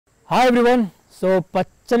Hi everyone. So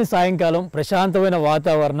పచ్చని సాయంకాలం, ప్రశాంతమైన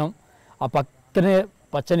వాతావరణం, ఆ పక్కనే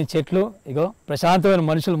పచ్చని చెట్లు, ఇగో ప్రశాంతమైన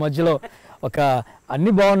మనుషుల మధ్యలో ఒక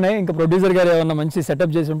అన్నీ బాగున్నాయి. ఇంకా ప్రొడ్యూసర్ గారు ఏమన్నా మంచి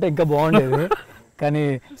సెటప్ చేసి ఉంటే ఇంకా బాగుండేది, కానీ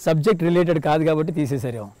సబ్జెక్ట్ రిలేటెడ్ కాదు కాబట్టి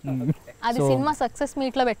తీసేసారు. అది సినిమా సక్సెస్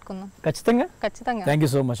మీట్ లో పెట్టుకుందాం. ఖచ్చితంగా. Thank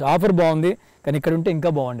you so much. Offer బాగుంది, కానీ ఇక్కడ ఉంటే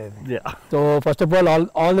ఇంకా బాగుండేది. So first of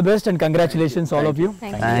all the best and congratulations all of you.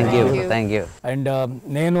 Thank you. And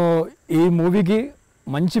నేను ఈ మూవీకి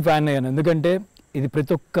మంచి ఫ్యాన్ అయ్యాను, ఎందుకంటే ఇది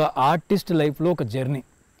ప్రతి ఒక్క ఆర్టిస్ట్ లైఫ్లో ఒక జర్నీ.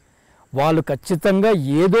 వాళ్ళు ఖచ్చితంగా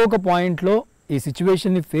ఏదో ఒక పాయింట్లో ఈ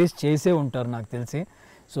సిచ్యువేషన్ని ఫేస్ చేసే ఉంటారు నాకు తెలిసి.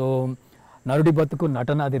 సో నరుడి బతుకు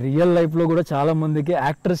నటన, అది రియల్ లైఫ్లో కూడా చాలామందికి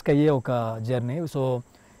యాక్టర్స్కి అయ్యే ఒక జర్నీ. సో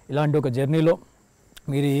ఇలాంటి ఒక జర్నీలో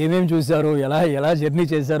మీరు ఏమేమి చూసారో, ఎలా జర్నీ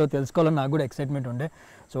చేశారో తెలుసుకోవాలని నాకు కూడా ఎక్సైట్మెంట్ ఉండే.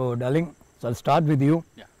 So darling, so I'll start with you.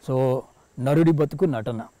 So నరుడి బతుకు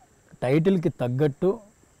నటన టైటిల్కి తగ్గట్టు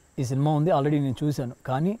ఈ సినిమా ఉంది, ఆల్రెడీ నేను చూశాను.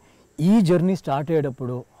 కానీ ఈ జర్నీ స్టార్ట్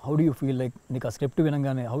అయ్యేటప్పుడు how do you feel? Like నీకు ఆ స్క్రిప్ట్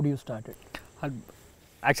వినగానే how do you started?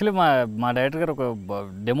 Actually మా డైరెక్టర్ గారు ఒక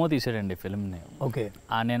డెమో తీసాడండి ఫిల్మ్ని. ఓకే.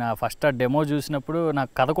 నేను ఫస్ట్ ఆ డెమో చూసినప్పుడు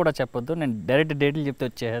నాకు కథ కూడా చెప్పొద్దు, నేను డైరెక్ట్ డేట్లు చెప్తే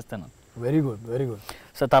వచ్చేస్తాను. Very good, very good.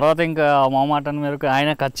 So తర్వాత ఇంకా మా మాట మేరకు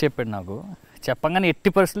ఆయన కథ చెప్పాడు. నాకు చెప్పంగానే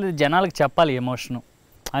ఎట్టి పరిస్థితులు జనాలకు చెప్పాలి ఎమోషను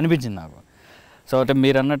అనిపించింది నాకు. సో అంటే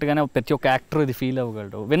మీరు అన్నట్టుగానే ప్రతి ఒక్క యాక్టర్ ఇది ఫీల్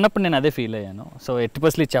అవ్వగలడు. విన్నప్పుడు నేను అదే ఫీల్ అయ్యాను. సో ఎట్టి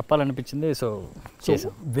పరిస్థితులు చెప్పాలనిపించింది. సో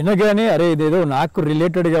చేసాం. వినగానే అరే ఇదేదో నాకు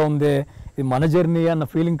రిలేటెడ్గా ఉంది, ఇది మన జర్నీ అన్న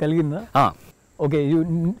ఫీలింగ్ కలిగిందా? ఓకే.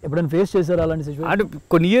 ఎప్పుడైనా ఫేస్ చేశారు అలాంటి సిచ్యువేషన్? అంటే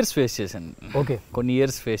కొన్ని ఇయర్స్ ఫేస్ చేశాను. ఓకే, కొన్ని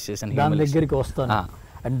ఇయర్స్ ఫేస్ చేశాను. దాని దగ్గరికి వస్తాను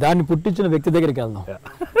అండ్ దాన్ని పుట్టించిన వ్యక్తి దగ్గరికి వెళ్దాం.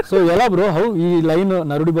 సో ఎలా బ్రో, హౌ ఈ లైన్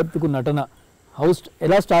నరుడి బతుకు నటన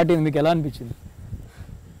ఎలా స్టార్ట్ అయింది, మీకు ఎలా అనిపించింది?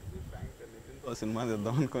 సినిమా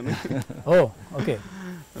చేద్దాం అనుకోని. ఓ ఓకే.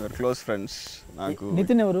 Close friends. నాకు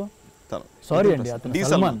నితిన్ ఎవరు? సారీ అండి, అతను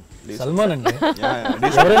సల్మాన్ అండి.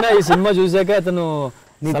 ఎవరైనా ఈ సినిమా చూసాక అతను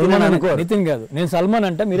సల్మాన్ అనుకో, నితిన్ కాదు. నేను సల్మాన్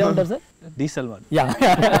అంటే మీరేమంటారు sir? D Salman. Yeah,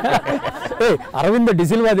 Arvind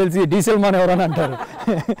de Silva తెలిసి డి సల్మాన్ ఎవరని అంటారు.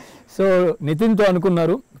 సో నితిన్తో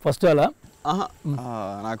అనుకున్నారు ఫస్ట్ అలా?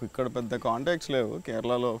 నాకు ఇక్కడ పెద్ద కాంటాక్ట్స్ లేవు,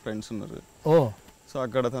 కేరళలో ఫ్రెండ్స్ ఉన్నారు. ఓ. సో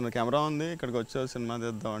అక్కడ తన కెమెరా ఉంది, ఇక్కడికి వచ్చే సినిమా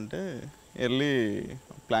తీద్దాం అంటే వెళ్ళి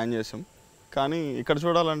ప్లాన్ చేసాం. కానీ ఇక్కడ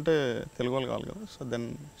చూడాలంటే తెలుగు వాళ్ళు కావాలి కదా, సో దెన్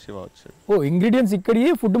శివ వచ్చాడు. ఓ, ఇంగ్రీడియంట్స్ ఇక్కడి,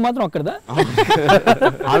 ఫుడ్ మాత్రం అక్కడదా?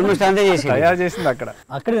 ఆల్మోస్ట్ అంతే తయారు చేసింది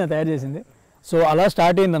అక్కడే తయారు చేసింది. సో అలా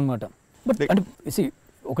స్టార్ట్ అయింది అనమాట. బట్ అంటే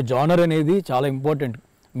ఒక జానర్ అనేది చాలా ఇంపార్టెంట్.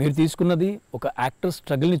 మీరు తీసుకున్నది ఒక యాక్టర్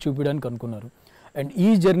స్ట్రగుల్ని చూపించడానికి అనుకున్నారు. అండ్ ఈ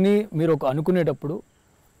జర్నీ మీరు ఒక అనుకునేటప్పుడు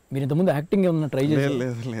మీరు ఇంతకుముందు యాక్టింగ్ ఏమన్నా ట్రై చేశారు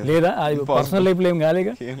లేదా? పర్సనల్ లైఫ్లో ఏం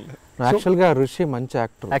కాలేగా? యాక్చువల్గా ఋషి మంచి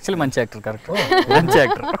యాక్టర్. యాక్చువల్లీ మంచి యాక్టర్, కరెక్ట్. మంచి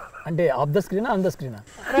యాక్టర్ అంటే ఆఫ్ ద స్క్రీనా ఆన్ ద స్క్రీనా?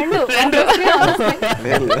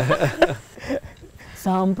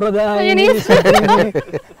 సాంప్రదాయ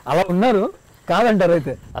అలా ఉన్నారు కాదంటారు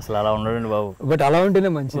అయితే? అసలు అలా ఉండడండి బాబు. బట్ అలా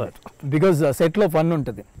ఉంటేనే మంచిది, బికాజ్ సెట్లో ఫన్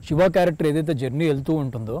ఉంటుంది. శివ క్యారెక్టర్ ఏదైతే జర్నీ వెళ్తూ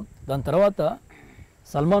ఉంటుందో దాని తర్వాత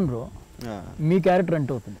సల్మాన్ బ్రో మీ క్యారెక్టర్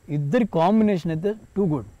అంటే అవుతుంది. ఇద్దరి కాంబినేషన్ అయితే టూ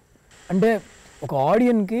గుడ్. అంటే ఒక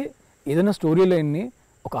ఆడియన్కి ఏదైనా స్టోరీ లైన్ని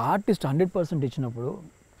ఒక ఆర్టిస్ట్ 100% ఇచ్చినప్పుడు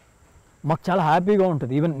మాకు చాలా హ్యాపీగా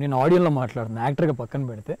ఉంటుంది. ఈవెన్ నేను ఆడియన్లో మాట్లాడుతున్నాను, యాక్టర్గా పక్కన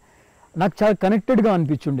పెడితే నాకు చాలా కనెక్టెడ్గా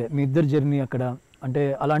అనిపించుండే మీ ఇద్దరు జర్నీ అక్కడ. అంటే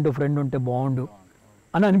అలాంటి ఫ్రెండ్ ఉంటే బాగుండు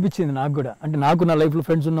అని అనిపించింది నాకు కూడా. అంటే నాకు నా లైఫ్లో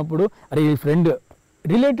ఫ్రెండ్స్ ఉన్నప్పుడు అరే ఈ ఫ్రెండ్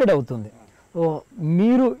రిలేటెడ్ అవుతుంది. సో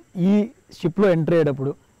మీరు ఈ షిప్లో ఎంటర్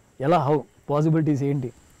అయ్యేటప్పుడు ఎలా, హౌ పాసిబిలిటీస్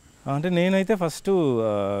ఏంటి? అంటే నేనైతే ఫస్ట్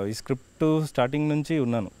ఈ స్క్రిప్ట్ స్టార్టింగ్ నుంచి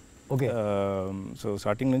ఉన్నాను. ఓకే. సో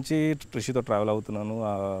స్టార్టింగ్ నుంచి రిషితో ట్రావెల్ అవుతున్నాను.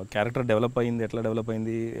 ఆ క్యారెక్టర్ డెవలప్ అయింది, ఎట్లా డెవలప్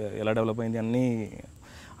అయింది, ఎలా డెవలప్ అయింది,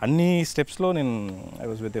 అన్ని స్టెప్స్లో నేను ఐ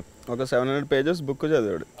వాజ్ విత్. ఒక 700 pages బుక్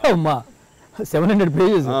చదివాడు. అమ్మా, 700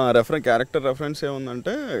 pages? క్యారెక్టర్ రెఫరెన్స్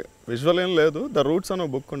ఏముందంటే విజువల్ ఏం లేదు, ద రూట్స్ అని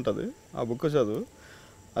ఒక బుక్ ఉంటుంది, ఆ బుక్ చదువు.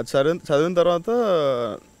 అది చదివిన తర్వాత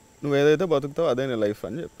నువ్వు ఏదైతే బతుకుతావు అదే నీ లైఫ్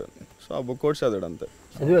అని చెప్పాను. సో ఆ బుక్ కూడా చదివాడు అంతే.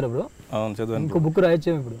 చదివారు బ్రో? అవును, చదివాను. ఇంకో బుక్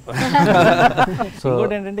రాయొచ్చాము ఇప్పుడు.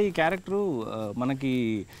 ఇంకోటి ఏంటంటే ఈ క్యారెక్టరు మనకి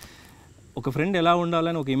ఒక ఫ్రెండ్ ఎలా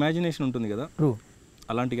ఉండాలని ఒక ఇమాజినేషన్ ఉంటుంది కదా,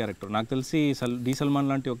 అలాంటి క్యారెక్టర్. నాకు తెలిసి డి సల్మాన్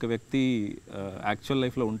లాంటి ఒక వ్యక్తి యాక్చువల్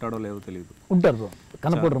లైఫ్లో ఉంటాడో లేదో తెలియదు. ఉంటారు బ్రో,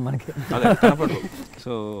 కనపడరు మనకి. అదే కనపడరు.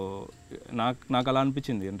 సో నాకు అలా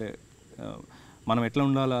అనిపించింది. అంటే మనం ఎట్లా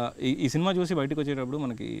ఉండాలా, ఈ సినిమా చూసి బయటకు వచ్చేటప్పుడు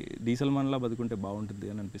మనకి డి సల్మాన్లా బతుకుంటే బాగుంటుంది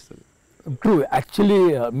అని అనిపిస్తుంది. ట్రూ. యాక్చువల్లీ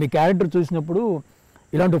మీ క్యారెక్టర్ చూసినప్పుడు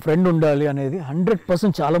ఇలాంటి ఫ్రెండ్ ఉండాలి అనేది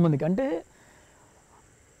 100% చాలామందికి. అంటే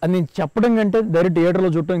అది నేను చెప్పడం కంటే డైరెక్ట్ థియేటర్లో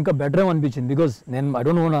చూడటం ఇంకా బెటర్ అనిపించింది. బికాజ్ నేను I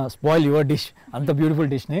don't want spoil your dish, అంత బ్యూటిఫుల్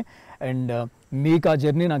డిష్ని. అండ్ మీకు ఆ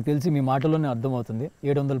జర్నీ నాకు తెలిసి మీ మాటలోనే అర్థమవుతుంది.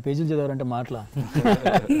 700 pages చదివారంటే మాటలా.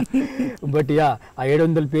 బట్ యా, ఆ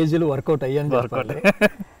 700 pages వర్కౌట్ అయ్యాను.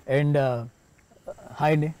 అండ్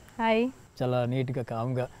హాయ్ అండి, హాయ్. చాలా నీట్గా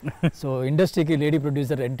కామ్గా. సో ఇండస్ట్రీకి లేడీ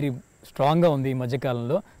ప్రొడ్యూసర్ ఎంట్రీ స్ట్రాంగ్గా ఉంది ఈ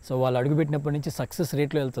మధ్యకాలంలో. సో వాళ్ళు అడుగుపెట్టినప్పటి నుంచి సక్సెస్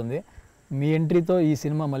రేట్లో వెళ్తుంది. మీ ఎంట్రీతో ఈ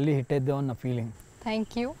సినిమా మళ్ళీ హిట్ అయిద్దామని నా feeling.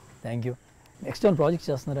 Thank you. Thank you. Next ఏమైనా ప్రాజెక్ట్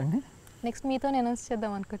చేస్తున్నారండి? నెక్స్ట్ మీతో నేను అనౌన్స్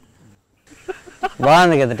చేద్దాం అనుకుంటున్నాను.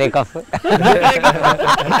 బాగుంది కదా టేక్ ఆఫ్.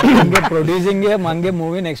 ఇంకే ప్రొడ్యూసింగే మంగే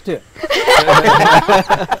మూవీ నెక్స్ట్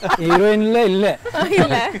హీరోయిన్లే ఇల్లే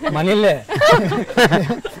మన ఇల్లే.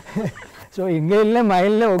 సో ఇంకే ఇల్లే మా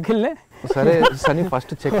ఇల్లే ఒక ఇల్లే. సరే సని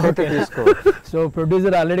ఫస్ట్ చెక్ అయితే తీసుకో. సో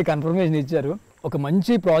ప్రొడ్యూసర్ ఆల్రెడీ కన్ఫర్మేషన్ ఇచ్చారు, ఒక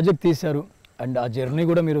మంచి ప్రాజెక్ట్ తీశారు. అండ్ ఆ జర్నీ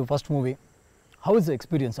కూడా మీరు first movie how is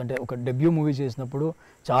experience? అంటే ఒక డెబ్యూ మూవీ చేసినప్పుడు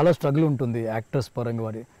చాలా స్ట్రగుల్ ఉంటుంది యాక్టర్స్ పరంగా.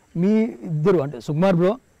 వారి మీ ఇద్దరు అంటే సుకుమార్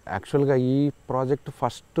బ్రో యాక్చువల్గా ఈ ప్రాజెక్ట్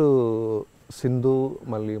ఫస్ట్ సింధు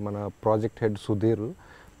మళ్ళీ మన ప్రాజెక్ట్ హెడ్ సుధీర్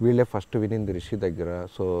వీళ్ళే ఫస్ట్ వినింది రిషి దగ్గర.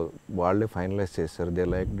 సో వాళ్ళే ఫైనలైజ్ చేశారు, దే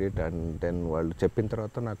లైక్ డిట్. అండ్ దెన్ వాళ్ళు చెప్పిన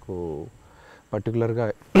తర్వాత నాకు పర్టికులర్గా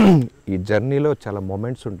ఈ జర్నీలో చాలా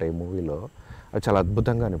మొమెంట్స్ ఉంటాయి మూవీలో, అవి చాలా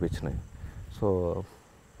అద్భుతంగా అనిపించినాయి. So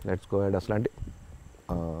let's go head.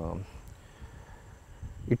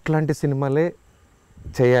 ఇట్లాంటి సినిమాలే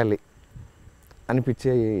చేయాలి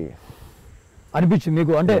అనిపించింది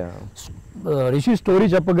మీకు? అంటే రిషి స్టోరీ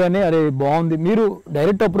చెప్పగానే అరే బాగుంది, మీరు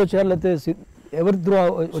డైరెక్ట్ అప్రోచ్ చేయాలి లేకపోతే ఎవరి త్రూ?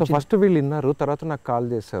 సో ఫస్ట్ వీళ్ళు విన్నారు, తర్వాత నాకు కాల్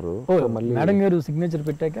చేశారు. మళ్ళీ మేడం గారు సిగ్నేచర్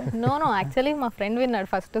పెట్టాక నో యాక్చువల్లీ మా ఫ్రెండ్ విన్నాడు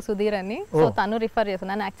ఫస్ట్ సుధీర్ అని. సో తను రిఫర్ చేశాను.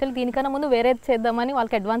 నేను యాక్చువల్లీ దీనికన్నా ముందు వేరే చేద్దామని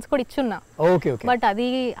వాళ్ళకి అడ్వాన్స్ కూడా ఇచ్చున్నా. Okay okay. బట్ అది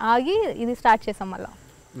ఆగి ఇది స్టార్ట్ చేసాం మళ్ళీ.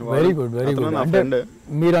 Very good very good. అంటే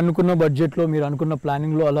మీరు అనుకున్న బడ్జెట్లో మీరు అనుకున్న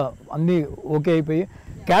ప్లానింగ్లో అలా అన్నీ ఓకే అయిపోయి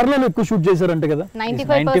కేరళలో ఎక్కువ షూట్ చేశారంట కదా?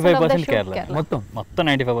 95% కేరళ. మొత్తం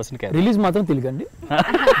 95% కేరళ. రిలీజ్ మాత్రం తెలుగండి.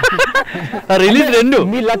 రిలీజ్ రెండు.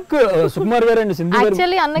 మీ లక్ సుకుమార్ గారు అండ్ సింధు గారు.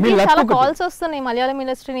 యాక్చువల్లీ అన్నకి చాలా కాల్స్ వస్తున్నాయి మలయాళం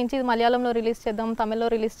ఇండస్ట్రీ నుంచి, ఇది మలయాళంలో రిలీజ్ చేద్దాం, తమిళ్లో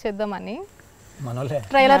రిలీజ్ చేద్దాం అని.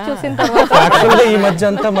 ట్రైలర్ చూసిన తర్వాత యాక్చువల్గా ఈ మధ్య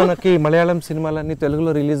అంతా మనకి మలయాళం సినిమాలన్నీ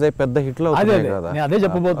తెలుగులో రిలీజ్ అయ్యి పెద్ద హిట్లు అవుతున్నాయి కదా. అదే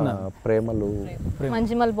చెప్పబోతున్నా. ప్రేమలు,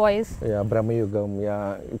 మంజిమల్ బాయ్స్, బ్రహ్మయుగం.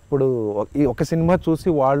 ఇప్పుడు ఈ ఒక సినిమా చూసి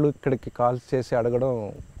వాళ్ళు ఇక్కడికి కాల్స్ చేసి అడగడం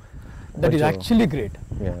దట్ ఈస్ యాక్చువల్లీ గ్రేట్.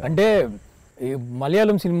 అంటే ఈ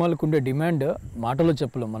మలయాళం సినిమాలకు ఉండే డిమాండ్ మాటలో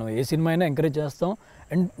చెప్పలేం. మనం ఏ సినిమా అయినా ఎంకరేజ్ చేస్తాం.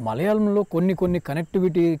 అండ్ మలయాళంలో కొన్ని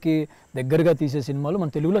కనెక్టివిటీకి దగ్గరగా తీసే సినిమాలు మన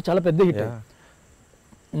తెలుగులో చాలా పెద్ద హిట్.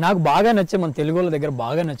 నాకు బాగా నచ్చే మన తెలుగు వాళ్ళ దగ్గర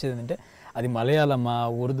బాగా నచ్చేది అంటే అది మలయాళమా,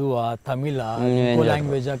 ఉర్దూవా, తమిళా, ఇంకో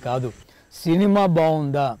లాంగ్వేజా కాదు, సినిమా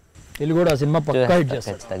బాగుందా తెలుగు ఆ సినిమా పక్కా హిట్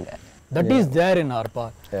చేస్తాడు. That is there in our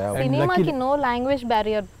part. సినిమాకి నో లాంగ్వేజ్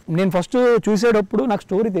బ్యారియర్. నేను ఫస్ట్ చూసేటప్పుడు నాకు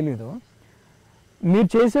స్టోరీ తెలీదు, మీరు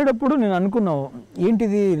చేసేటప్పుడు నేను అనుకున్నావు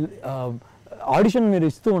ఏంటిది ఆడిషన్ మీరు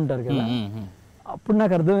ఇస్తూ ఉంటారు కదా, అప్పుడు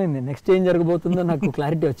నాకు అర్థమైంది నెక్స్ట్ ఏం జరగబోతుందో నాకు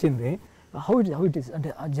క్లారిటీ వచ్చింది. హౌ ఇట్ ఈస్ అంటే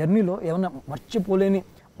ఆ జర్నీలో ఏమన్నా మర్చిపోలేని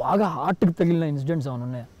బాగా హార్ట్కి తగిలిన ఇన్సిడెంట్స్ ఏమైనా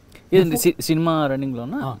ఉన్నాయా? సినిమా రన్నింగ్ లో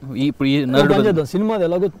సినిమా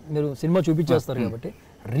ఎలాగో మీరు సినిమా చూపించేస్తారు కాబట్టి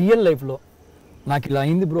రియల్ లైఫ్లో నాకు ఇలా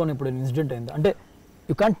అయింది బ్రో అని ఇప్పుడు ఇన్సిడెంట్ అయింది అంటే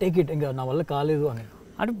యూ కాంట్ టేక్ ఇట్, ఇంకా నా వల్ల కాలేదు అని.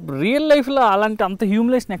 అంటే రియల్ లైఫ్లో అలాంటి అంత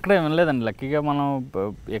హ్యూమిలేషన్ ఎక్కడ వినలేదండి. లక్కీగా మనం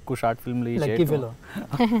ఎక్కువ షార్ట్ ఫిల్మ్లు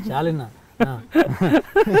చాలేనా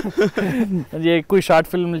ఎక్కువ షార్ట్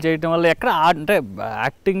ఫిల్మ్లు చేయటం వల్ల ఎక్కడ అంటే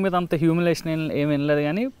యాక్టింగ్ మీద అంత హ్యూమిలేషన్ ఏమి వినలేదు.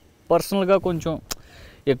 కానీ పర్సనల్గా కొంచెం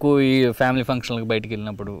ఎక్కువ ఈ ఫ్యామిలీ ఫంక్షన్లకు బయటకు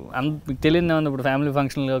వెళ్ళినప్పుడు మీకు తెలియదు ఏమన్నా, ఇప్పుడు ఫ్యామిలీ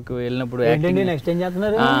ఫంక్షన్లకు వెళ్ళినప్పుడు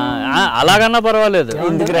అలాగన్నా పర్వాలేదు,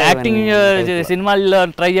 యాక్టింగ్ సినిమాల్లో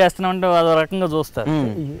ట్రై చేస్తున్నామంటే అదో రకంగా చూస్తారు.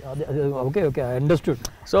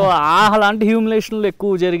 సో అలాంటి హ్యూమిలేషన్లు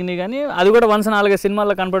ఎక్కువ జరిగినాయి. కానీ అది కూడా వన్స్ 4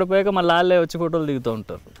 సినిమాల్లో కనపడిపోయాక మళ్ళీ వాళ్ళే వచ్చి ఫోటోలు దిగుతూ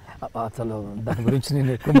ఉంటారు. అసలు దాని గురించి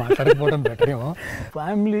నేను ఎక్కువ మాట్లాడకపోవడం బెటర్ ఏమో.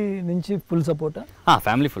 ఫ్యామిలీ నుంచి full support?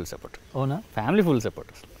 Family full support. అవునా? Family full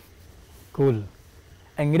support. కూల్.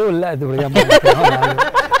 എങ്ങനെ ഉള്ള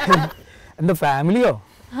എന്താ ഫാമിലിയോ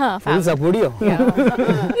full സപ്പോർട്ടിയോ?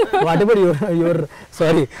 What about your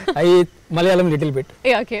sorry I Malayalam little bit.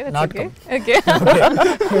 Okay okay okay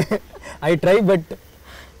I try but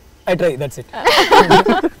I try that's it.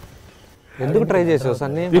 ఎందుకు ట్రై చేసావు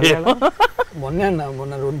సన్నీ? మొన్న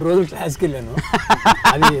 2 రోజులు క్లాస్కి వెళ్ళాను,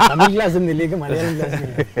 అది తమిళ క్లాస్ ఉంది తెలియక మలయాళం క్లాస్కి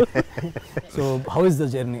వెళ్ళాను. So how is the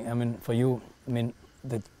journey I mean for you? I mean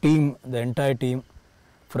the team, the entire team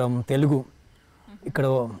from Telugu. ఇక్కడ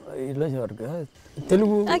ఇలా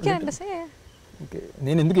తెలుగు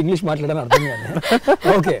నేను ఎందుకు ఇంగ్లీష్ మాట్లాడాలని అర్థం కాదు.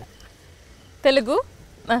 Okay Telugu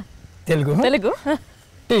Telugu Telugu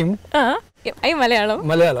team I Malayalam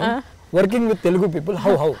Malayalam working with Telugu people.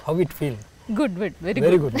 How it feel? Good good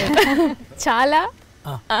very good. చాలా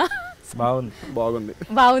బాగుంది బాగుంది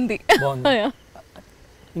బాగుంది.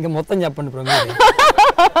 ఇంకా మొత్తం చెప్పండి.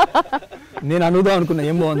 నేను అనుదాం అనుకున్నా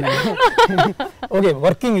ఏం బాగుంది. Okay,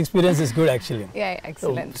 working experience is good actually.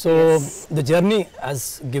 Excellent. So the journey has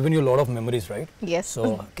given you a lot of memories, right? Yes. So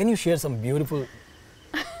can you share some beautiful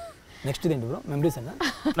next thing, bro? Memories, na?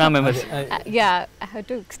 నా memories. I have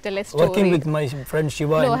to tell a story. Working with my friend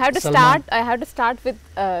Shiva. No, and I have to start with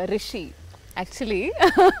Rishi. Actually.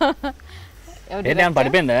 ఏంటి అని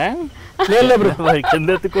పడిపోయిందా? లేదు bro, కింద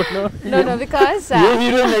ఎత్తుకున్నావు. No, because ఏ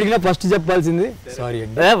హీరోని అడిగినా first చెప్పాల్సింది sorry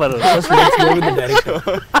అండి. First let's go with the director.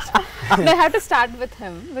 I have to start with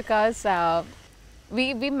him because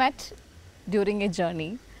we met during a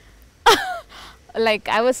journey. Like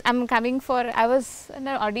I was coming for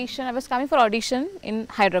audition in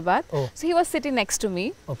Hyderabad. Oh. So he was sitting next to me.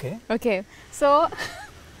 Okay. So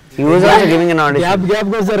He was also giving an audition. Gap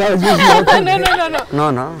goes around. No.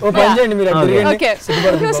 ఓ పని చేయండి మీరు అక్కడ తిరగండి. Okay.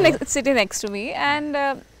 He was sitting next to me and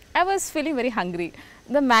I was feeling very hungry.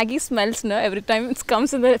 The Maggie smells every time it comes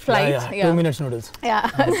in the flight. Yeah. 2 minutes noodles. Yeah.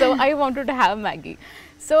 So I wanted to have Maggie.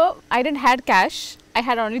 So I didn't had cash. I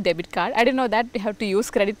had only debit card. I didn't know that you have to use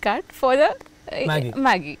credit card for the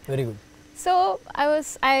Maggie. Very good. So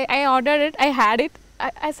I ordered it. I had it.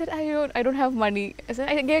 I said I don't have money. I said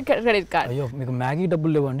I gave credit card. అయ్యో మీకు Maggi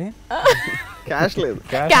డబ్బులు లేవండి? Cash లేదు.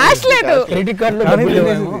 Cash లేదు. Credit card లో డబ్బులు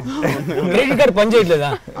లేవేమో. Credit card పని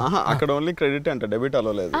చేయట్లేదా? అక్కడ ఓన్లీ క్రెడిట్ అంటే డెబిట్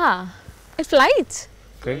అలో లేదు. It's flight.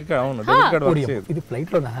 క్రెడిట్ కార్డ్ అవును, డెబిట్ కార్డ్ వర్క్ చేయదు. ఇది ఫ్లైట్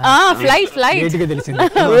లోనా? Flight. లేట్ గా తెలిసింది.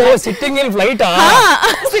 ఓ sitting in flight.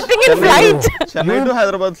 Sitting in flight. Chennai to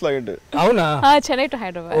Hyderabad flight. అవునా? Chennai to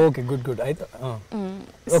Hyderabad. Okay, good. అయితే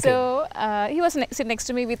Okay. So he was sitting next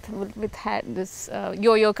to me with this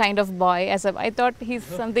yo-yo kind of boy. I thought he's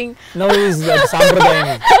something now is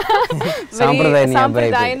Sampradayani.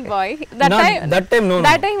 Sampradayan boy. That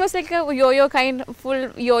time he was like a yo-yo kind, full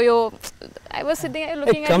yo-yo. I was sitting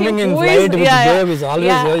looking at him. Coming in flight with babe is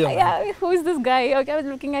always yo-yo. Yeah, who is this guy? Okay, I was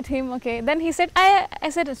looking at him. Okay, then he said, I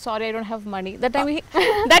said sorry, I don't have money. That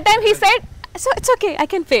time he said, so it's okay, I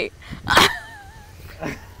can pay.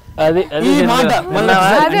 అది ఈ మాట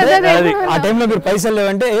ఆ టైంలో మీరు పైసలు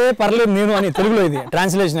లేవంటే ఏ పర్లేదు నేను అని తెలుగులో ఇది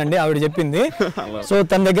ట్రాన్స్లేషన్ అండి ఆవిడ చెప్పింది. సో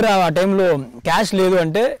తన దగ్గర ఆ టైంలో క్యాష్ లేదు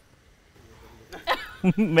అంటే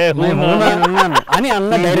అని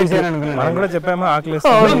అన్న డైరెక్ట్ మనం కూడా చెప్పాము ఆకలి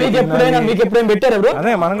మీకు ఎప్పుడైనా పెట్టారా బ్రో?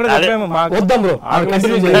 అదే మనం కూడా చెప్పాము వద్దాం బ్రో,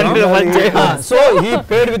 కంటిన్యూ చేద్దాం. So he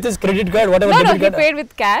paid with his credit card what ever No, debit he card. paid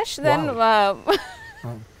with cash. Then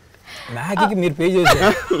మ్యాగీకి మీరు పే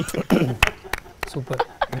చేశారు. సూపర్.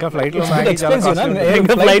 ఇంకా ఫ్లైట్ లో మ్యాగీ చాలా ఎక్స్పెన్సివ్ నా? costly.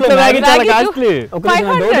 ఇంకా ఫ్లైట్ లో మ్యాగీ చాలా కాస్ట్లీ.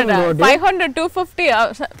 500, 250.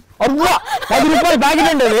 అబ్బా 10 రూపాయలు ప్యాకెట్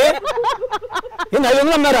అండి అది. ఏంది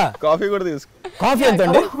 500 అన్నారా? కాఫీ కూడా తీసుకో. కాఫీ ఎంత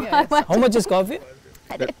అండి? How much is coffee?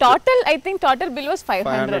 I think total bill was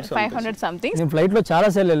 500 something. నేను ఫ్లైట్ లో చాలా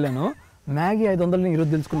సార్లు వెళ్ళాను. మ్యాగీ 500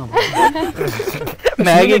 ఈరోజు తెలుసుకున్నాను.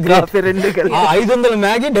 మ్యాగీ కాఫీ రెండు కలిపి 500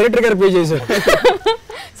 మ్యాగీ డైరెక్టర్ గారు పే చేశారు.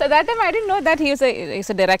 So that time I didn't know that he's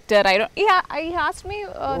a director. He asked me.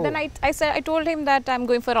 Then I told him that I'm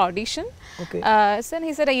going for audition. Okay. So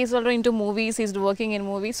he said he's already into movies. He's working in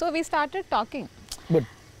movies. So we started talking. But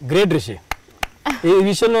great Rishi. ఈ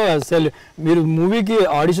విషయంలో అసలు మీరు మూవీకి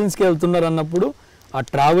ఆడిషన్స్కి వెళ్తున్నారు అన్నప్పుడు ఆ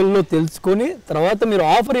ట్రావెల్లో తెలుసుకొని తర్వాత మీరు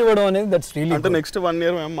ఆఫర్ ఇవ్వడం అనేది దట్స్ రియల్లీ అంటే నెక్స్ట్ 1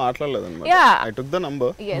 year మేము మాట్లాడలేదు అన్నమాట. Yeah. I took the number.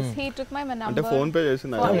 Yes, he took my number. అంటే ఫోన్ పే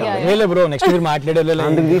చేసింది Oh, ఆయన. yeah. లేదు బ్రో, నెక్స్ట్ మీరు మాట్లాడలేదు.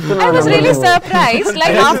 I was really surprised.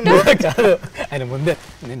 Like after. కాదు ఆయన ముందే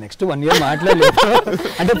నేను నెక్స్ట్ 1 year మాట్లాడలేదు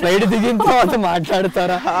అంటే ఫ్లైట్ దిగిన తర్వాత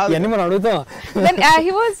మాట్లాడతారా ఇవన్నీ మనం అడుగుతాం. Then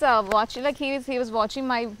he was watching, like he was watching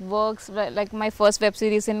my works, like my first web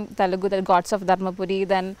series in Telugu, The Gods of Dharmapuri,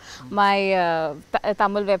 then my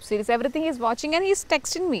Tamil web series, everything he's watching and he's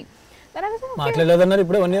texting me. Then I was like, మాట్లాడలేదన్నారు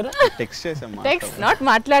ఇప్పుడే 1 year. Text చేసాం. text, not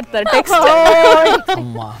మాట్లాడతారు, text.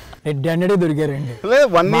 అమ్మా red handed దొరికారండి. లేదు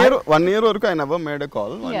 1 year వరకు ఆయన never made a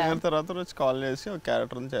call. 1 year తర్వాత వచ్చి call చేసి ఒక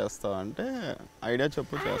క్యారెక్టర్ చేస్తావు అంటే ఐడియా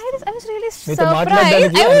చెప్పు చేస్తా. I was really మీతో surprised.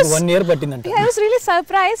 మాట్లాడడానికి 1 year పట్టిందంట. I was really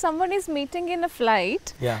surprised. Someone is meeting in a flight.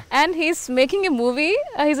 Yeah. And he's making a movie.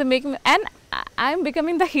 And I'm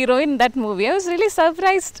becoming the hero in that movie. I was really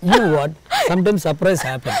surprised. You know what? Sometimes surprise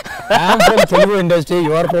happen. I am from Telugu industry.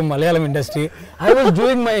 You are from Malayalam industry. I was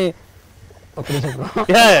doing my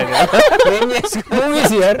movies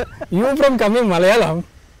here. You from coming Malayalam.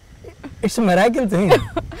 It's a miracle thing.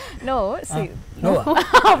 No, see. No.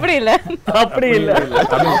 அப்படி இல்ல.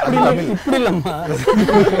 இப்படில்லம்மா.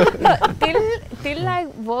 Till I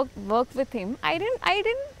work with him, I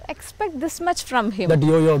didn't expect this much from him. That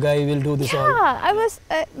yo-yo guy will do this all. Yeah, I was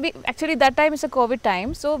actually that time is a COVID time,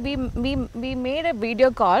 so we made a video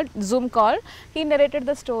call, Zoom call. He narrated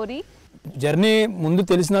the story. Journey ముందు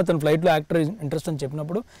తెలిసిన తన ఫ్లైట్లో actor interest అని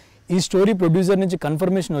చెప్పినప్పుడు ఈ story producer నుంచి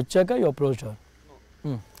confirmation వచ్చాక you approach her.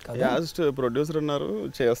 Last producer ఉన్నారు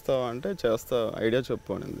చేస్తావా అంటే చేస్తా, ఐడియా చెప్పు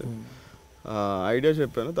అనింది. ఐడియా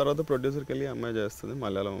చెప్పాను. తర్వాత ప్రొడ్యూసర్కి వెళ్ళి అమ్మాయి చేస్తుంది,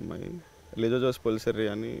 మలయాళం అమ్మాయి, లిజో జోస్ పొలిసెర్రి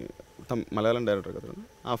అని మలయాళం డైరెక్టర్ కదా,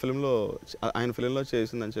 ఆ ఫిల్మ్లో ఆయన ఫిల్మ్లో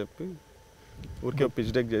చేసిందని చెప్పి ఊరికే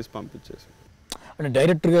పిచ్ డెక్ చేసి పంపించేసి. అంటే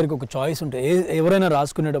డైరెక్టర్ గారికి ఒక చాయిస్ ఉంటుంది. ఎవరైనా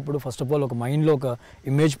రాసుకునేటప్పుడు ఫస్ట్ ఆఫ్ ఆల్ ఒక మైండ్లో ఒక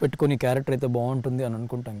ఇమేజ్ పెట్టుకొని క్యారెక్టర్ అయితే బాగుంటుంది అని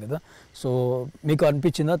అనుకుంటాం కదా. సో మీకు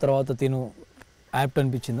అనిపించిందా తర్వాత తిను యాప్ట్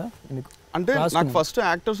అనిపించిందా మీకు? అంటే నాకు ఫస్ట్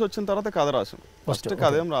యాక్టర్స్ వచ్చిన తర్వాత కథ రాసాం, ఫస్ట్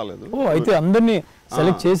కథ ఏం రాలేదు. ఓ అయితే అందరినీ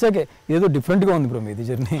సెలెక్ట్ చేసాకే ఏదో డిఫరెంట్ గా ఉంది బ్రో మీది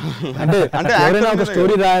జర్నీ. అంటే ఎవరైనా ఒక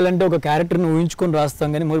స్టోరీ రాయాలంటే ఒక క్యారెక్టర్ ని ఊహించుకొని రాస్తాం,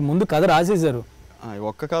 కానీ ముందు కథ రాసేసారు.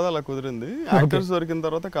 ఒక్క కథ అలా కుదిరింది. యాక్టర్స్ దొరికిన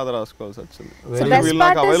తర్వాత కథ రాసుకోవాల్సి వచ్చింది. వీళ్ళు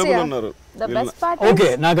నాకు అవైలబుల్ ఉన్నారు. ఓకే,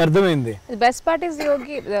 నాకు అర్థమైంది. Best part is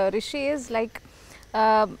Yogi Rishi is like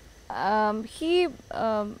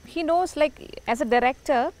he knows, like as a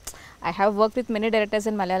director I have worked with many directors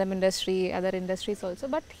in Malayalam industry, other industries also,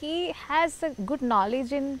 but he has a good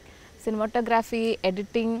knowledge in cinematography,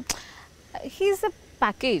 editing. He's a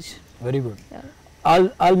package. Very good. Yeah.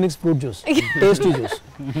 I'll mix fruit juice, tasty juice.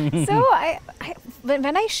 So when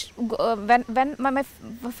my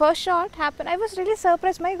first shot happened, I was really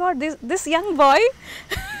surprised. My God, this young boy,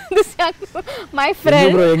 my friend,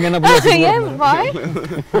 young boy,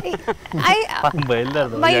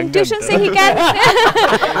 my intuition say he can.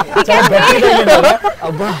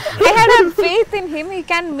 I had a faith in him. He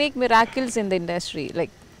can make miracles in the industry.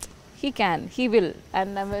 Like he will, and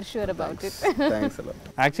I'm very sure about it. Thanks a lot.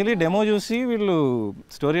 Actually demo చూసి వీళ్ళు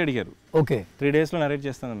story అడిగారు. Okay, 3 daysలో narrate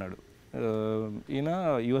చేస్తానన్నాడు. ఈయన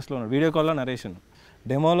యూఎస్లో ఉన్నాడు, video కాల్లో narration.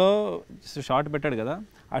 డెమోలో short పెట్టాడు కదా,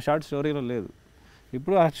 ఆ షార్ట్ స్టోరీలో లేదు.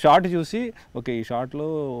 ఇప్పుడు ఆ షార్ట్ చూసి ఓకే ఈ షార్ట్లో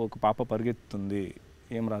ఒక పాప పరిగెత్తుతుంది,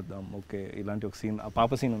 ఏం రాద్దాం, ఓకే ఇలాంటి ఒక సీన్, ఆ పాప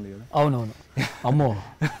సీన్ ఉంది కదా. అవునవును, అమ్మో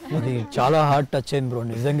అది చాలా హార్ట్ టచ్ అయింది బ్రో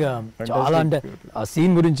నిజంగా. చాలా అంటే ఆ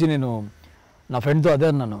సీన్ గురించి నేను నా ఫ్రెండ్తో అదే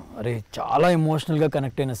అన్నాను, అరే చాలా ఎమోషనల్గా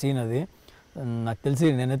కనెక్ట్ అయిన సీన్ అది. నాకు తెలిసి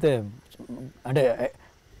నేనైతే అంటే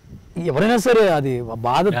ఎవరైనా సరే అది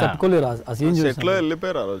బాధ తట్టుకోలేరు ఆ సీన్ చూసి. సెట్లో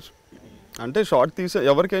వెళ్ళిపోయారు ఆ రోజు. అంటే షార్ట్ తీసే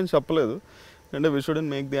ఎవరికేం చెప్పలేదు, అంటే వి student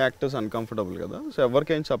make the actors uncomfortable కదా, సో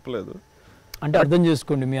ఎవరికేం చెప్పలేదు. అంటే అర్థం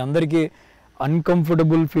చేసుకోండి, మీ అందరికీ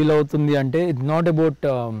అన్కంఫర్టబుల్ ఫీల్ అవుతుంది అంటే ఇట్స్ నాట్ అబౌట్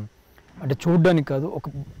అంటే చూడడానికి కాదు, ఒక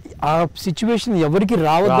ఆ సిచ్యువేషన్ ఎవరికి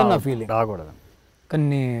రావద్దని నా ఫీలింగ్. రాకూడదు.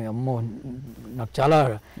 కానీ అమ్మో నాకు చాలా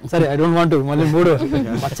సరే, ఐ డోంట్ వాంట్ మళ్ళీ 3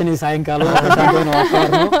 పచ్చని సాయంకాలం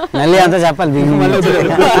మళ్ళీ అంతా చెప్పాలి,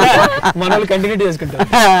 మన వాళ్ళు కంటిన్యూ చేసుకుంటారు.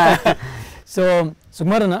 సో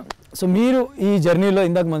సుకుమార్ అన్న, సో మీరు ఈ జర్నీలో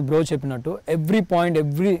ఇందాక మన బ్రో చెప్పినట్టు ఎవ్రీ పాయింట్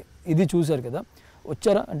ఇది చూసారు కదా,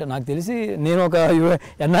 వచ్చారా? అంటే నాకు తెలిసి నేను ఒక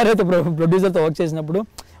ఎన్ఆర్ఐతో ప్రొడ్యూసర్తో వర్క్ చేసినప్పుడు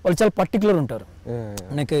వాళ్ళు చాలా పర్టికులర్ ఉంటారు,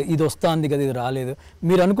 నాకు ఇది వస్తుంది కదా, ఇది రాలేదు.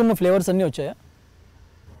 మీరు అనుకున్న ఫ్లేవర్స్ అన్నీ వచ్చాయా?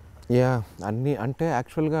 యా, అన్నీ అంటే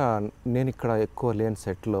యాక్చువల్గా నేను ఇక్కడ ఎక్కువ లేని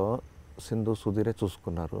సెట్లో సింధు సుధీరే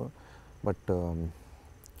చూసుకున్నారు. బట్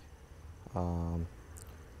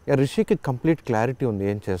రిషికి కంప్లీట్ క్లారిటీ ఉంది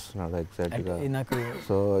ఏం చేస్తున్నాడు ఎగ్జాక్ట్గా.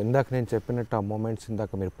 సో ఇందాక నేను చెప్పినట్టు ఆ మూమెంట్స్,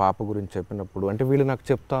 ఇందాక మీరు పాప గురించి చెప్పినప్పుడు అంటే వీళ్ళు నాకు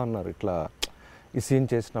చెప్తా ఉన్నారు, ఇట్లా ఈ సీన్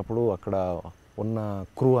చేసినప్పుడు అక్కడ ఉన్న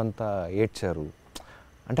క్రూ అంతా ఏడ్చారు.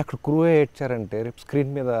 అంటే అక్కడ క్రూ ఏడ్చారంటే రేపు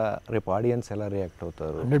స్క్రీన్ మీద రేపు ఆడియన్స్ ఎలా రియాక్ట్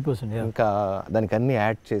అవుతారు. 100%. ఇంకా దానికి అన్నీ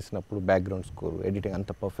యాడ్ చేసినప్పుడు బ్యాక్గ్రౌండ్ స్కోర్, ఎడిటింగ్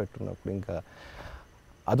అంత పర్ఫెక్ట్ ఉన్నప్పుడు ఇంకా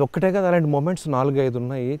అదొక్కటే కదా, అలాంటి మూమెంట్స్ 4-5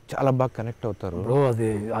 ఉన్నాయి, చాలా బాగా కనెక్ట్ అవుతారు.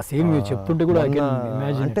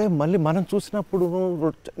 అంటే మళ్ళీ మనం చూసినప్పుడు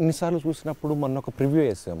ఎన్నిసార్లు చూసినప్పుడు మొన్న ఒక ప్రివ్యూ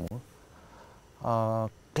వేసాము,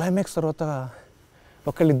 క్లైమాక్స్ తర్వాత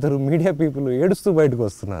ఒకళ్ళిద్దరు మీడియా పీపుల్ ఏడుస్తూ బయటకు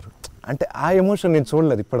వస్తున్నారు. అంటే ఆ ఎమోషన్ నేను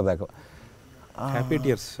చూడలేదు ఇప్పటిదాకా. Happy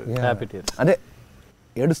tears. అదే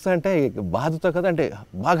ఏడుస్తా అంటే బాధతో కదా, అంటే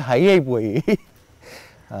బాగా హై అయిపోయి.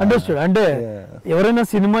 అండర్స్టూడ్. అంటే ఎవరైనా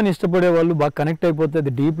సినిమాని ఇష్టపడే వాళ్ళు బాగా కనెక్ట్ అయిపోతే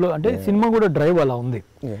అది డీప్లో, అంటే సినిమా కూడా డ్రైవ్ అలా ఉంది.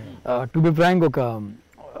 టు బి ఫ్రాంక్, ఒక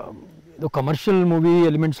కమర్షియల్ మూవీ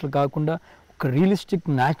ఎలిమెంట్స్లో కాకుండా ఒక రియలిస్టిక్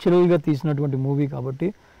న్యాచురల్గా తీసినటువంటి మూవీ కాబట్టి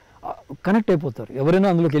కనెక్ట్ అయిపోతారు, ఎవరైనా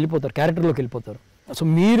అందులోకి వెళ్ళిపోతారు, క్యారెక్టర్లోకి వెళ్ళిపోతారు. సో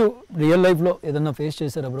మీరు రియల్ లైఫ్లో ఏదైనా ఫేస్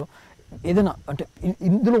చేశారా బ్రో? ఏదైనా అంటే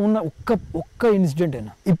ఇందులో ఉన్న ఒక్క ఇన్సిడెంట్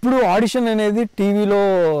అయినా? ఇప్పుడు ఆడిషన్ అనేది టీవీలో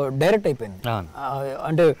డైరెక్ట్ అయిపోయింది.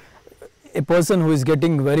 అంటే ఏ person who is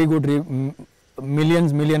getting very good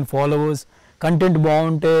million followers, content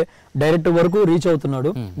బాగుంటే డైరెక్టర్ వరకు రీచ్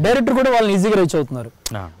అవుతున్నాడు, డైరెక్టర్ కూడా వాళ్ళని ఈజీగా రీచ్ అవుతున్నారు.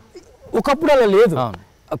 ఒకప్పుడు అలా లేదు.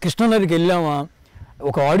 కృష్ణనగర్కి వెళ్ళామా,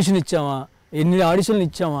 ఒక ఆడిషన్ ఇచ్చామా, ఎన్ని ఆడిషన్లు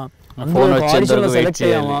ఇచ్చామా, అందులో ఒక ఆడిషన్లో సెలెక్ట్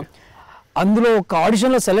అయ్యామా, అందులో ఒక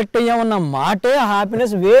ఆడిషన్లో సెలెక్ట్ అయ్యామన్న మాటే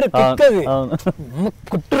హ్యాపీనెస్, వేరే కిక్ అది.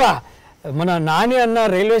 కుట్రా మన నాని అన్న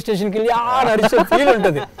రైల్వే స్టేషన్కి వెళ్ళి ఆడిషన్ ఫీల్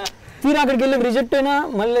ఉంటుంది. తీరా అక్కడికి వెళ్ళి రిజెక్ట్ అయినా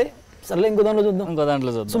మళ్ళీ సర్లే ఇంకో దాంట్లో చూద్దాం.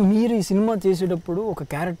 చూద్దాం. సో మీరు ఈ సినిమా చేసేటప్పుడు ఒక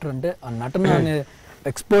క్యారెక్టర్ అంటే ఆ నటన అనే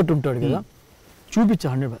ఎక్స్పర్ట్ ఉంటాడు కదా, చూపించా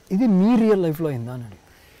 100%. ఇది మీ రియల్ లైఫ్లో అయిందా అని.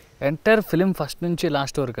 ఎంటైర్ ఫిలిం ఫస్ట్ నుంచి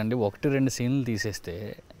లాస్ట్ వరకు అండి 1-2 సీన్లు తీసేస్తే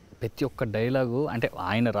ప్రతి ఒక్క డైలాగు అంటే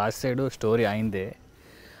ఆయన రాసాడు, స్టోరీ అయిందే.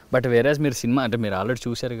 బట్ వేరేస్ మీరు సినిమా అంటే మీరు ఆల్రెడీ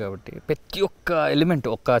చూశారు కాబట్టి ప్రతి ఒక్క ఎలిమెంట్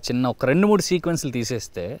ఒక 2-3 సీక్వెన్స్లు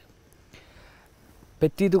తీసేస్తే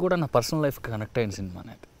ప్రతిది కూడా నా పర్సనల్ లైఫ్కి కనెక్ట్ అయిన సినిమా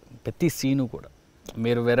అనేది. ప్రతి సీను కూడా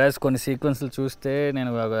మీరు వేరేస్ కొన్ని సీక్వెన్స్లు చూస్తే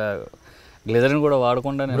నేను గ్లిజర్ని కూడా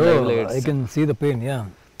వాడకుండా నేను I can see the pain. Yeah,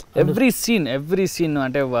 every scene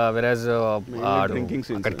అంటే వెరాజ్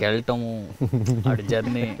అక్కడికి వెళ్ళటము ఆడి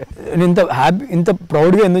జర్నీ. నేను ఇంత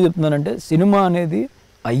ప్రౌడ్గా ఎందుకు చెప్తున్నానంటే సినిమా అనేది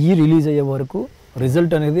రిలీజ్ అయ్యే వరకు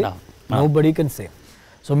రిజల్ట్ అనేది no body can say.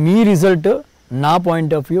 So me result నా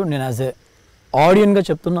పాయింట్ ఆఫ్ వ్యూ నేను యాజ్ ఏ ఆడియన్గా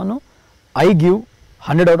చెప్తున్నాను, I give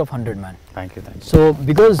 100/100 man. Thank you. So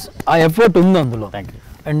because ఆ ఎఫర్ట్ ఉంది అందులో. Thank you.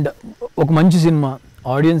 అండ్ ఒక మంచి సినిమా,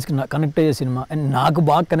 ఆడియన్స్కి కనెక్ట్ అయ్యే సినిమా. అండ్ నాకు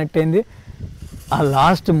బాగా కనెక్ట్ అయింది ఆ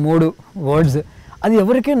లాస్ట్ 3 వర్డ్స్. అది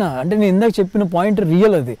ఎవరికైనా అంటే నేను ఇందాక చెప్పిన పాయింట్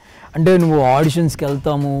రియల్ అది. అంటే నువ్వు ఆడిషన్స్కి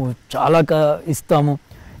వెళ్తాము, చాలా ఇస్తాము.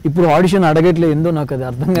 ఇప్పుడు ఆడిషన్ అడగట్లేదు, ఏందో నాకు అది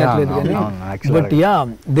అర్థం కావట్లేదు కానీ. But yeah,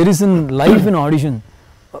 there is in life in audition.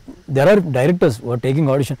 There are directors are taking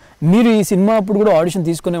audition. మీరు ఈ సినిమా అప్పుడు కూడా ఆడిషన్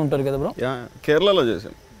తీసుకునే ఉంటారు కదా బ్రో? కేరళలో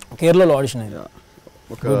చేసాం. కేరళలో ఆడిషన్ అయింది.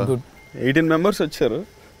 ఒక 18 మెంబర్స్ వచ్చారు,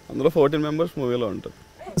 అందులో 14 మెంబర్స్ మూవీలో ఉంటారు.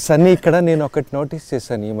 సన్నీ, ఇక్కడ నేను ఒకటి నోటీస్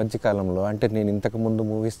చేశాను ఈ మధ్యకాలంలో. అంటే నేను ఇంతకుముందు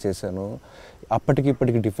మూవీస్ చేశాను, అప్పటికి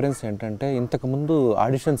ఇప్పటికి డిఫరెన్స్ ఏంటంటే ఇంతకుముందు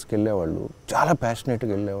ఆడిషన్స్కి వెళ్ళేవాళ్ళు చాలా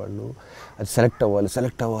ప్యాషనేట్గా వెళ్ళేవాళ్ళు. అది సెలెక్ట్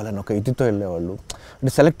అవ్వాలని ఒక ఇదితో వెళ్ళేవాళ్ళు.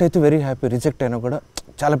 అంటే సెలెక్ట్ అయితే వెరీ హ్యాపీ, రిజెక్ట్ అయినా కూడా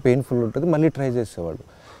చాలా పెయిన్ఫుల్ ఉంటుంది, మళ్ళీ ట్రై చేసేవాళ్ళు.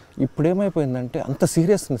 ఇప్పుడు ఏమైపోయిందంటే అంత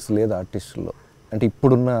సీరియస్నెస్ లేదు ఆర్టిస్టుల్లో. అంటే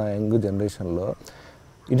ఇప్పుడున్న యంగ్ జనరేషన్లో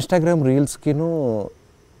ఇన్స్టాగ్రామ్ రీల్స్కిను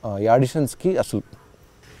ఈ ఆడిషన్స్కి అసలు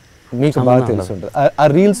మీకు బాగా తెలిసి ఉంటుంది. ఆ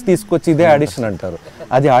రీల్స్ తీసుకొచ్చి ఇదే ఆడిషన్ అంటారు.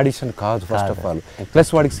 అది ఆడిషన్ కాదు ఫస్ట్ ఆఫ్ ఆల్.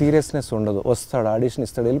 ప్లస్ వాడికి సీరియస్నెస్ ఉండదు, వస్తాడు ఆడిషన్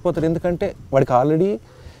ఇస్తాడు వెళ్ళిపోతాడు. ఎందుకంటే వాడికి ఆల్రెడీ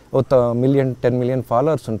ఒక 10 million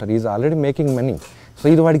ఫాలోవర్స్ ఉంటారు, is already making money. So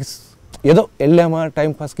ఇది వాడికి ఏదో వెళ్ళామా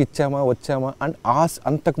టైంపాస్కి ఇచ్చామా వచ్చామా అండ్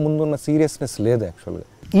అంతకు ముందు ఉన్న సీరియస్నెస్ లేదు యాక్చువల్గా.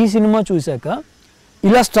 ఈ సినిమా చూశాక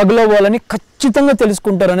ఇలా స్ట్రగుల్ అవ్వాలని ఖచ్చితంగా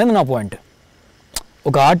తెలుసుకుంటారు అనేది నా పాయింట్.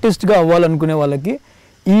 ఒక ఆర్టిస్ట్గా అవ్వాలనుకునే వాళ్ళకి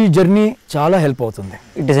ఈ జర్నీ చాలా హెల్ప్ అవుతుంది.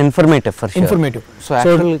 It is informative. సో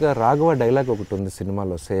యాక్చువల్గా రాఘవ డైలాగ్ ఒకటి ఉంది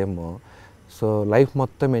సినిమాలో సేమ్. సో లైఫ్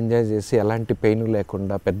మొత్తం ఎంజాయ్ చేసి ఎలాంటి పెయిన్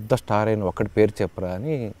లేకుండా పెద్ద స్టార్ అయిన ఒకటి పేరు చెప్పరా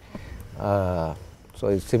అని. So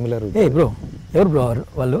similar. బ్రో ఎవరు బ్రో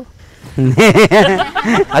వాళ్ళు?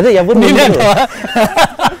 అదే ఎవరు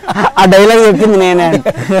ఆ డైలాగ్ చెప్పింది నేనే.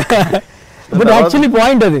 బట్ యాక్చువల్లీ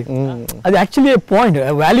పాయింట్ అది actually point,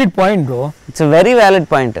 valid point bro. It's very valid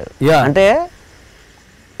point. అంటే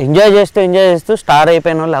ఎంజాయ్ చేస్తూ స్టార్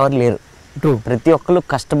అయిపోయిన వాళ్ళు ఎవరు లేరు. ప్రతి ఒక్కరు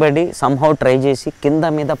కష్టపడి సంహౌ ట్రై చేసి కింద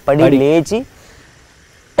మీద పడి లేచి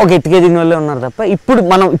ఒక ఎత్తుకెదిగిన వాళ్ళే ఉన్నారు తప్ప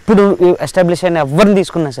ఇప్పుడు ఎస్టాబ్లిష్ అయిన ఎవరిని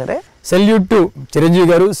తీసుకున్నా సరే. సెల్యూట్ టు చిరంజీవి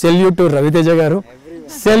గారు, సెల్యూట్ టు రవితేజ గారు,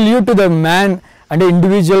 సెల్యూట్ టు ద మ్యాన్. అంటే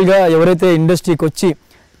ఇండివిజువల్గా ఎవరైతే ఇండస్ట్రీకి వచ్చి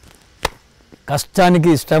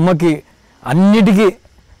కష్టానికి శ్రమకి అన్నిటికీ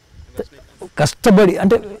కష్టపడి,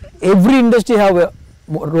 అంటే every industry have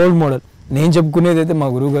role model. నేను చెప్పుకునేది అయితే మా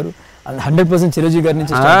గురువు గారు 100% చిరంజీవి గారి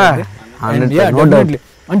నుంచి డెఫినెట్లీ.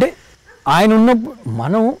 అంటే ఆయన ఉన్నప్పుడు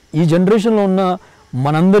మనం ఈ జనరేషన్లో ఉన్న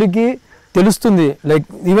మనందరికీ తెలుస్తుంది. Like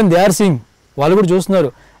even they are seeing, వాళ్ళు కూడా చూస్తున్నారు.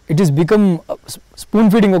 It is become spoon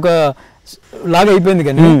feeding ఒక లాగా అయిపోయింది.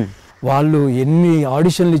 కానీ వాళ్ళు ఎన్ని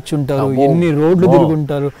ఆడిషన్లు ఇచ్చి ఉంటారు, ఎన్ని రోడ్లు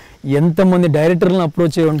తిరుగుంటారు, ఎంతమంది డైరెక్టర్లను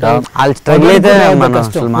అప్రోచ్ అయ్యి ఉంటారు.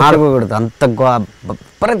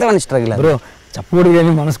 బ్రో చెప్పకూడదు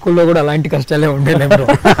కానీ మన స్కూల్లో కూడా అలాంటి కష్టాలే ఉండేలే బ్రో.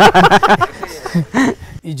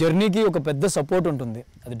 ఈ జర్నీకి ఒక పెద్ద సపోర్ట్ ఉంటుంది.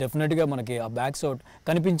 అది డెఫినెట్గా మనకి ఆ బ్యాక్ సౌట్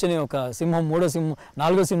కనిపించని ఒక సింహం, 3వ సింహం,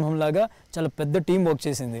 4వ సింహం లాగా చాలా పెద్ద టీం వర్క్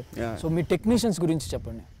చేసింది. సో మీ టెక్నీషియన్స్ గురించి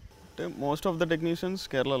చెప్పండి. అంటే మోస్ట్ ఆఫ్ ద టెక్నీషియన్స్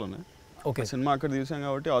కేరళలోనే. ఓకే, సినిమా అక్కడ తీసాం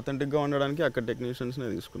కాబట్టి ఆథెంటిక్గా ఉండడానికి అక్కడ టెక్నీషియన్స్నే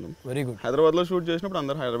తీసుకున్నాం. Very good. హైదరాబాద్లో షూట్ చేసినప్పుడు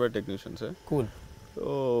అందరు హైదరాబాద్ టెక్నీషియన్సే. కూల్. సో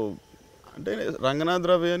అంటే రంగనాథ్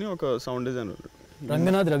రవి అని ఒక సౌండ్ డిజైనర్.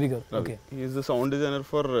 రంగనాథ్ రవి గారు. Okay, he is the sound designer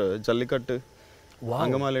for Jallikattu,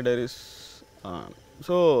 Angamaly diaries.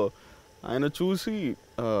 So ఆయన చూసి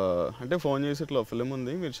అంటే ఫోన్ చేసి ఇట్లా ఫిలిం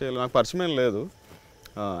ఉంది మీరు చేయాలి, నాకు పరిచయం లేదు,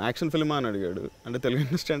 యాక్షన్ ఫిల్మా అని అడిగాడు. అంటే తెలుగు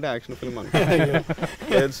ఇండస్ట్రీ అంటే యాక్షన్ ఫిల్మ్ అంటే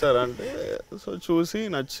లేదు సార్ అంటే. సో చూసి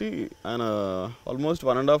నచ్చి ఆయన ఆల్మోస్ట్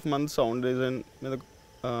 1.5 months సౌండ్ డిజైన్ మీద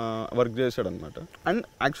వర్క్ చేశాడు అనమాట. అండ్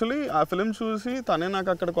యాక్చువల్లీ ఆ ఫిలిం చూసి తనే నాకు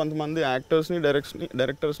అక్కడ కొంతమంది యాక్టర్స్ని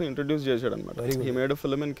డైరెక్టర్స్ని ఇంట్రడ్యూస్ చేశాడు అనమాట. He made a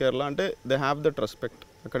film in Kerala. అంటే దే హ్యావ్ దట్ రెస్పెక్ట్,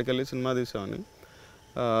 అక్కడికి వెళ్ళి సినిమా తీసామని.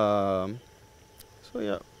 సో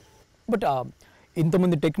యా, బట్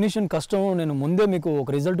ఇంతమంది టెక్నీషియన్ కష్టం నేను ముందే మీకు ఒక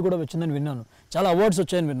రిజల్ట్ కూడా వచ్చిందని విన్నాను, చాలా అవార్డ్స్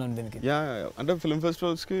వచ్చాయని విన్నాను దీనికి. యా అంటే ఫిల్మ్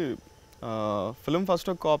ఫెస్టివల్స్కి ఫిల్మ్ ఫస్ట్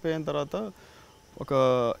ఒక కాపీ అయిన తర్వాత ఒక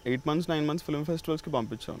 8 months 9 months ఫిల్మ్ ఫెస్టివల్స్కి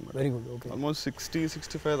పంపించాం. Very good. ఓకే. ఆల్మోస్ట్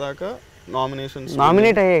 60-65 దాకా నామినేషన్స్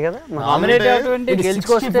నామినేట్ అయ్యాయి కదా, నామినేట్ అంటే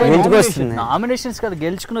నామినేషన్స్ కదా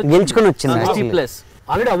గెలుచుకుని వచ్చింది. 60+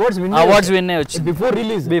 ఆల్రెడీ అవార్డ్స్ విన్ వచ్చింది బిఫోర్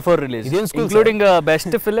రిలీజ్ ఇదేం school, including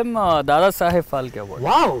best film Dada Saheb Phalke award.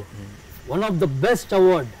 Wow, one of the best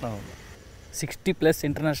award. 60+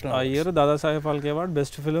 international. ఆ year Dadasaheb Phalke award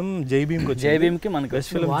best film జై భీమ్ కి మనకి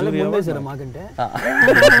బెస్ట్ ఫిల్మ్ మాకంటే.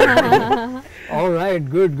 All right,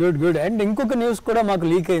 good good good. And ఇంకొక న్యూస్ కూడా మాకు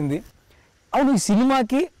లీక్ అయింది. అవును, ఈ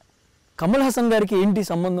సినిమాకి కమల్ హాసన్ గారికి ఏంటి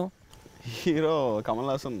సంబంధం? హీరో కమల్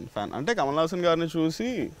హాసన్ ఫ్యాన్, అంటే కమల్ హాసన్ గారిని చూసి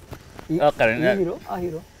హీరో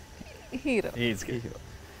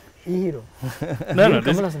ఈ హీరో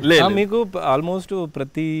మీకు ఆల్మోస్ట్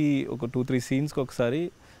ప్రతి ఒక 2-3 సీన్స్కి ఒకసారి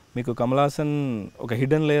మీకు కమల్ హాసన్ ఒక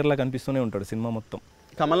హిడెన్ లేయర్ లా కనిపిస్తూనే ఉంటాడు సినిమా మొత్తం.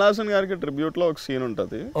 కమల్ హాసన్ గారికి ట్రిబ్యూట్లో ఒక సీన్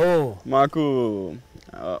ఉంటుంది. మాకు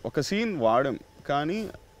ఒక సీన్ వాడాం, కానీ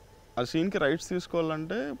ఆ సీన్కి రైట్స్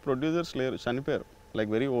తీసుకోవాలంటే ప్రొడ్యూసర్స్ లేరు, చనిపోయారు. Like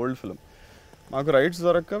very old film. మాకు రైట్స్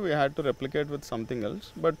దొరక్క we had to replicate with something else.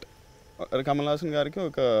 But Kamal Haasan గారికి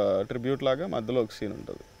ఒక ట్రిబ్యూట్ లాగా మధ్యలో ఒక సీన్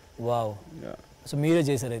ఉంటుంది. వావ్. సో మీరే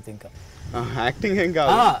చేశారు అయితే? ఇంకా యాక్టింగ్ ఏం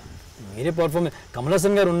కాదు, మీరే పర్ఫార్మెన్స్. కమల్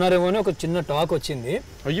హాసన్ గారు ఉన్నారేమో అని ఒక చిన్న టాక్ వచ్చింది.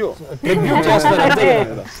 అయ్యో ట్రిబ్యూట్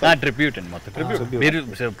చేస్తారు ట్రిబ్యూట్ అండి, మొత్తం tribute,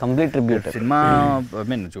 complete tribute. Cinema I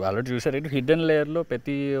mean already చూసారు. హిడెన్ లేయర్ లో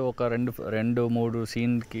ప్రతి ఒక 2-3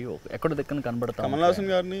 సీన్ కి ఎక్కడ దిక్కన కనబడతాం. కమల్ హాసన్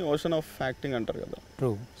గారిని ఓషన్ ఆఫ్ యాక్టింగ్ అంటారు కదా.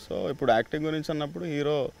 ట్రూ. సో ఇప్పుడు యాక్టింగ్ గురించి అన్నప్పుడు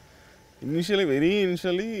హీరో వెరీ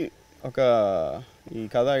ఇనిషియలీ ఒక ఈ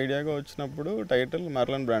కథ ఐడియాగా వచ్చినప్పుడు టైటిల్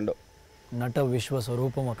మెర్లిన్ బ్రాండో, నట విశ్వ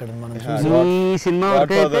స్వరూపం. అక్కడ మనం ఈ cinema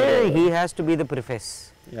he has to be the ప్రిఫెస్.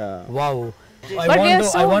 Wow.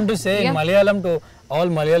 I want to say in Malayalam to all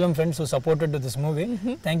Malayalam friends who supported to this movie,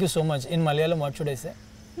 thank you so much. In Malayalam, what should I say?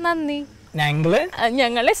 നന്ദി.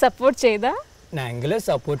 ഞങ്ങളെ support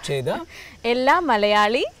ചെയ്ത എല്ലാ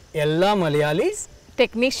മലയാളി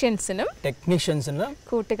ടെക്നീഷ്യൻസിനും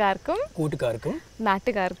കൂട്ടുകാർക്കും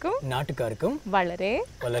നാട്ടുകാർക്കും വളരെ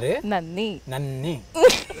നന്ദി.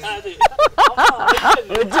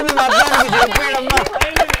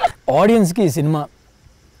 ఆడియన్స్కి ఈ సినిమా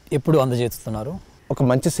ఎప్పుడు అందజేస్తున్నారు? ఒక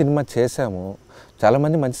మంచి సినిమా చేశాము.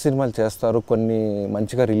 చాలామంది మంచి సినిమాలు చేస్తారు, కొన్ని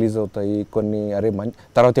మంచిగా రిలీజ్ అవుతాయి, కొన్ని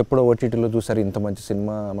తర్వాత ఎప్పుడో ఓటీటీలో చూసారు ఇంత మంచి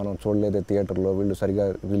సినిమా మనం చూడలేదే థియేటర్లో, వీళ్ళు సరిగా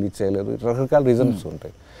రిలీజ్ చేయలేదు, రకరకాల రీజన్స్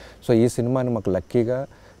ఉంటాయి. సో ఈ సినిమాని మాకు లక్కీగా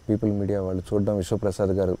పీపుల్ మీడియా వాళ్ళు చూడడం,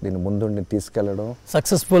 విశ్వప్రసాద్ గారు దీన్ని ముందుండి తీసుకెళ్లడం,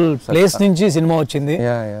 సక్సెస్ఫుల్ ప్లేస్ నుంచి సినిమా వచ్చింది.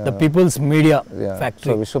 The peoples media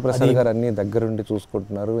factory. Vishwaprasad గారు అన్ని దగ్గరుండి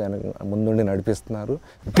చూసుకుంటున్నారు, ముందుండి నడిపిస్తున్నారు.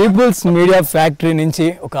 పీపుల్స్ మీడియా ఫ్యాక్టరీ నుంచి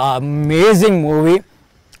ఒక అమేజింగ్ మూవీ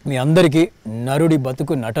మీ అందరికీ, నరుడి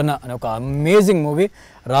బతుకు నటన అనే ఒక అమేజింగ్ మూవీ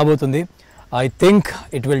రాబోతుంది. I think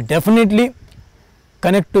it will definitely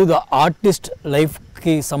connect to the artist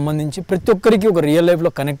లైఫ్కి సంబంధించి ప్రతి ఒక్కరికి ఒక రియల్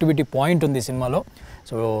లైఫ్లో కనెక్టివిటీ పాయింట్ ఉంది సినిమాలో.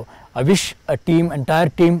 So I wish entire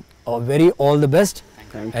team very all the best.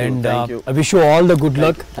 And I wish you all the good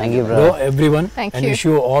luck. Thank you, bro. Everyone. Thank and you. wish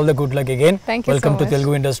you all the good luck again. Thank you Welcome so to much.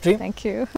 Telugu industry. Thank you.